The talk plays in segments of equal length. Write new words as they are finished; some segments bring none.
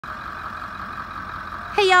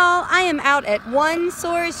Hey y'all, I am out at One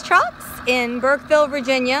Source Trucks in Burkeville,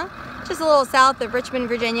 Virginia, just a little south of Richmond,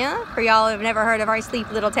 Virginia, for y'all who have never heard of our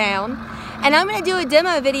sleep little town. And I'm going to do a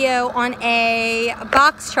demo video on a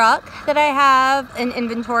box truck that I have in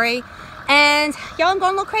inventory. And y'all, I'm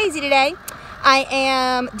going a little crazy today. I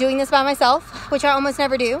am doing this by myself, which I almost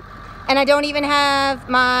never do. And I don't even have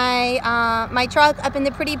my my truck up in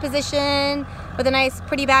the pretty position with a nice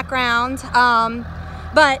pretty background.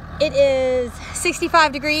 But it is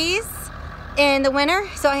 65 degrees in the winter,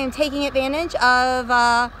 so I am taking advantage of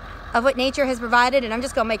what nature has provided, and I'm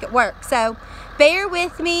just gonna make it work. So bear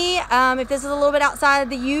with me if this is a little bit outside of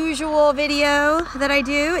the usual video that I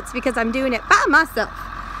do. It's because I'm doing it by myself.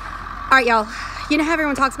 All right, y'all, you know how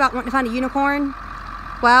everyone talks about wanting to find a unicorn?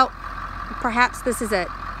 Well, perhaps this is it.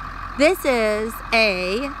 This is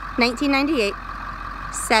a 1998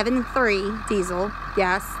 7.3 diesel,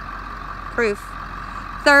 yes, proof.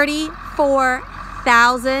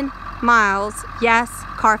 34,000 miles. Yes,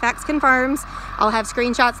 Carfax confirms. I'll have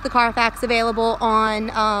screenshots of the Carfax available on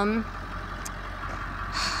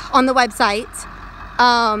the website.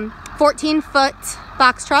 14-foot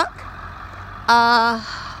box truck.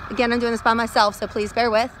 Again, I'm doing this by myself, so please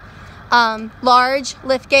bear with. Large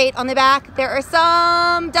lift gate on the back. There are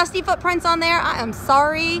some dusty footprints on there. I am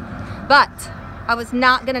sorry, but I was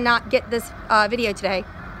not gonna not get this video today.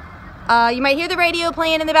 You might hear the radio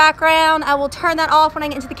playing in the background. I will turn that off when I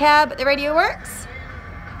get into the cab, but the radio works.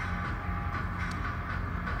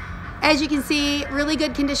 As you can see, really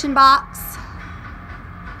good condition box.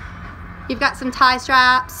 You've got some tie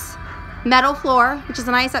straps, metal floor, which is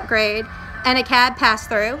a nice upgrade, and a cab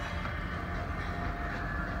pass-through.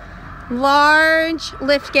 Large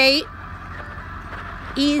lift gate,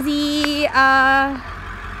 easy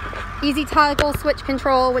toggle switch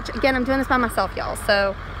control, which again, I'm doing this by myself, y'all,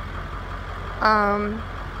 so so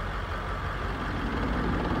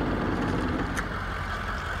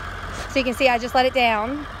you can see I just let it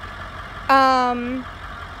down.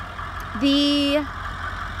 The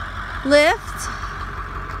lift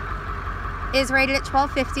is rated at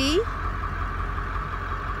 1250.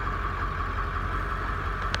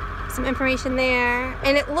 Some information there,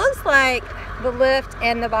 and it looks like the lift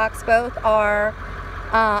and the box both are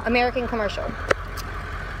American commercial.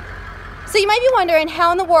 So you might be wondering,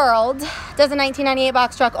 how in the world does a 1998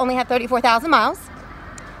 box truck only have 34,000 miles?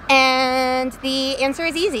 And the answer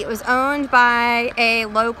is easy. It was owned by a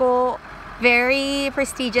local, very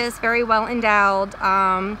prestigious, very well endowed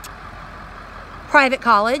private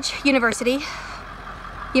college, university.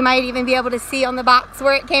 You might even be able to see on the box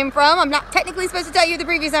where it came from. I'm not technically supposed to tell you who the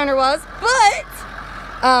previous owner was, but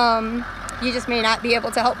you just may not be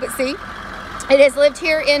able to help but see. It has lived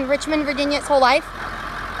here in Richmond, Virginia its whole life.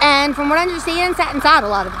 And from what I understand, sat inside a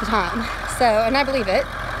lot of the time. So, and I believe it,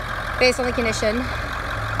 based on the condition.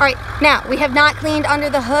 All right, now, we have not cleaned under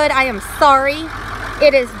the hood. I am sorry.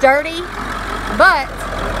 It is dirty, but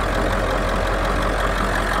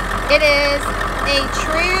it is a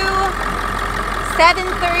true 7.3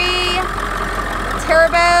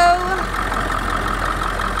 turbo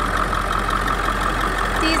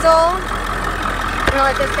diesel. I'm gonna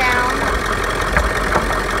let this down.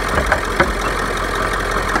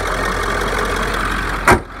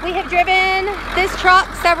 We have driven this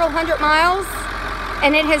truck several hundred miles,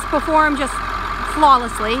 and it has performed just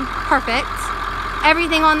flawlessly, perfect.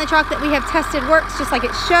 Everything on the truck that we have tested works just like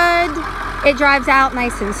it should. It drives out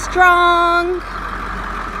nice and strong.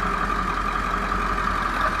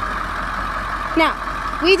 Now,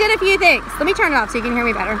 we did a few things. Let me turn it off so you can hear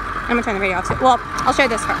me better. I'm gonna turn the radio off too. Well, I'll show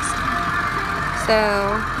this first. So,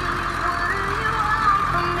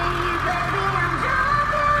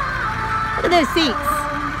 look at those seats.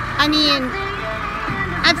 I mean,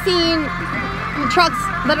 I've seen trucks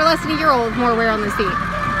that are less than a year old with more wear on the seat.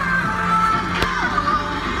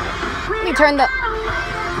 Let me turn the...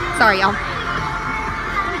 Sorry, y'all.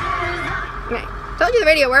 Okay, told you the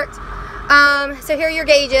radio worked. So here are your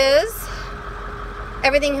gauges.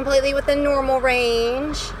 Everything completely within normal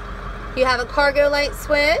range. You have a cargo light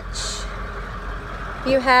switch.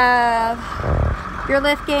 You have your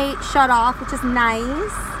lift gate shut off, which is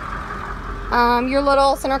nice. Your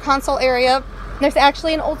little center console area. There's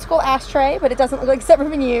actually an old school ashtray, but it doesn't look like it's ever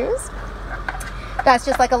been used. That's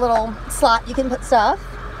just like a little slot you can put stuff.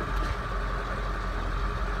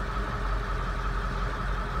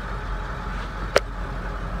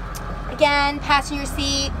 Again, passenger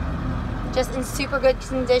seat, just in super good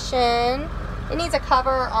condition. It needs a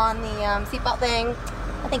cover on the seatbelt thing.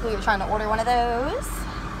 I think we were trying to order one of those.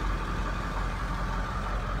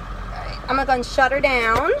 All right, I'm gonna go and shut her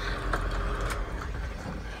down,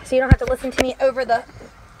 so you don't have to listen to me over the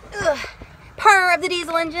purr of the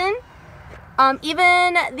diesel engine.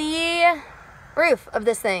 Even the roof of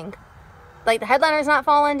this thing, like the headliner's not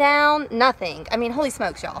falling down, nothing. I mean, holy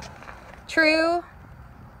smokes, y'all. True,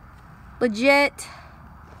 legit,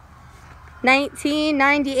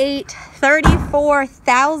 1998,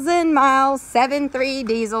 34,000 miles, 7.3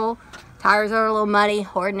 diesel. Tires are a little muddy.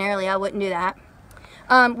 Ordinarily, I wouldn't do that.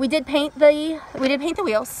 We did paint the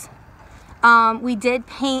wheels. We did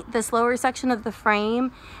paint this lower section of the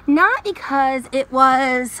frame, not because it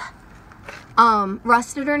was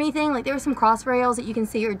rusted or anything. Like, there were some cross rails that you can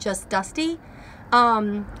see are just dusty.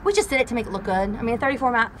 We just did it to make it look good. I mean, a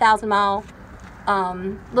 34,000 mile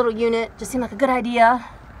little unit just seemed like a good idea.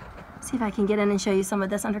 See if I can get in and show you some of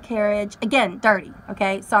this undercarriage. Again, dirty,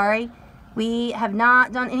 okay? Sorry. We have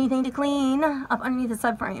not done anything to clean up underneath the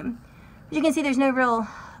subframe. As you can see, there's no real,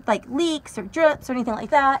 like, leaks or drips or anything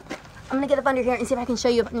like that. I'm going to get up under here and see if I can show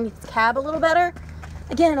you up underneath the cab a little better.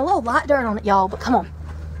 Again, a little lot dirt on it, y'all, but come on.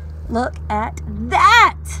 Look at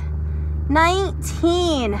that!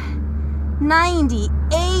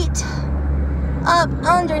 1998 up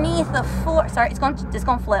underneath the floor. Sorry, it's going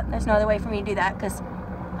to flip. There's no other way for me to do that because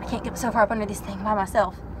I can't get so far up under this thing by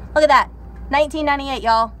myself. Look at that. 1998,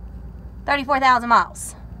 y'all. 34,000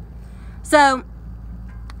 miles. So,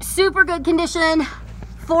 super good condition.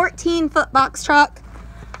 14-foot box truck.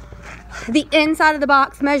 The inside of the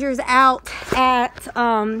box measures out at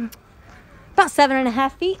about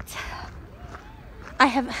 7.5 feet.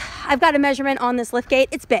 I've got a measurement on this lift gate.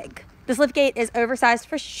 It's big. This lift gate is oversized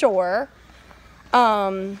for sure.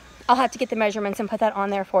 I'll have to get the measurements and put that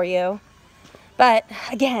on there for you. But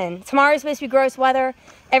again, tomorrow's supposed to be gross weather.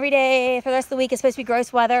 Every day for the rest of the week is supposed to be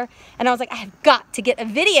gross weather. And I was like, I have got to get a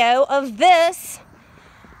video of this.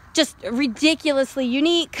 Just ridiculously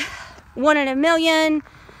unique. 1 in a million.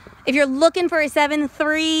 If you're looking for a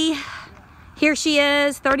 7.3, here she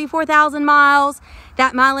is, 34,000 miles.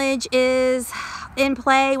 That mileage is in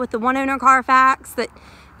play with the one owner Carfax that,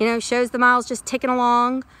 you know, shows the miles just ticking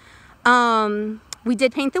along. We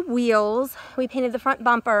did paint the wheels. We painted the front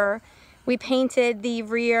bumper. We painted the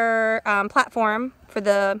rear platform for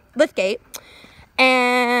the liftgate.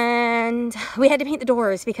 And we had to paint the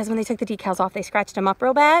doors because when they took the decals off, they scratched them up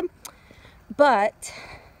real bad. But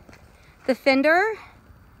the fender,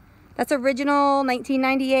 that's original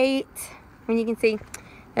 1998. And you can see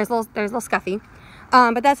there's a little scuffy.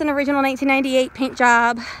 But that's an original 1998 paint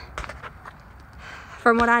job.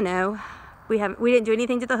 From what I know, we didn't do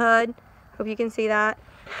anything to the hood. Hope you can see that.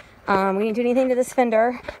 We didn't do anything to this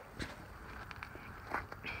fender.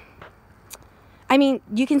 I mean,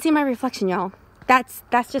 you can see my reflection, y'all. That's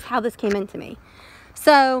just how this came into me.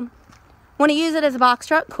 So, want to use it as a box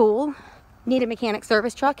truck? Cool. Need a mechanic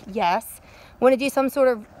service truck? Yes. Want to do some sort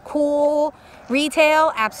of cool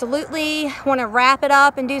retail? Absolutely. Want to wrap it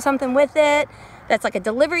up and do something with it that's like a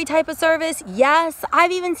delivery type of service? Yes.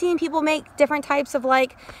 I've even seen people make different types of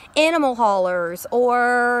like animal haulers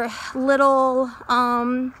or little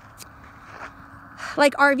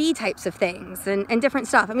like RV types of things and different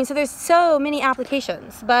stuff. I mean, so there's so many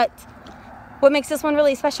applications, but what makes this one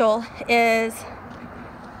really special is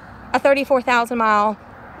a 34,000 mile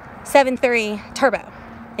 7.3 turbo.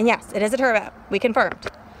 And yes, it is a turbo. We confirmed.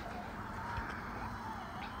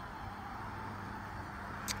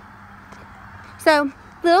 So,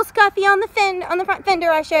 little scuffy on the front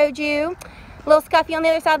fender I showed you. A little scuffy on the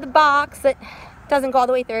other side of the box that doesn't go all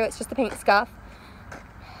the way through. It's just the paint scuff.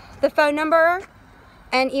 The phone number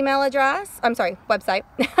and email address, I'm sorry, website,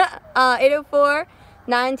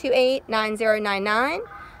 804-928-9099.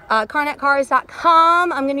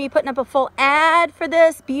 CarNetCars.com. I'm going to be putting up a full ad for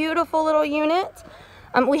this beautiful little unit.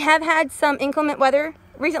 We have had some inclement weather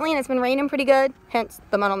recently, and it's been raining pretty good, hence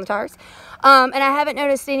the mud on the tires. And I haven't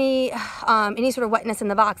noticed any sort of wetness in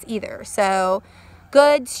the box either. So,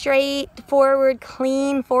 good, straight, forward,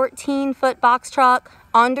 clean, 14-foot box truck,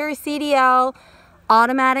 under CDL,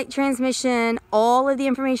 automatic transmission. All of the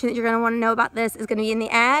information that you're going to want to know about this is going to be in the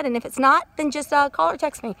ad, and if it's not, then just call or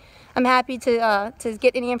text me. I'm happy to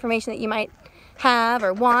get any information that you might have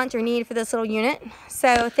or want or need for this little unit.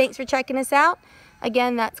 So thanks for checking us out.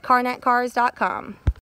 Again, that's CarNetCars.com.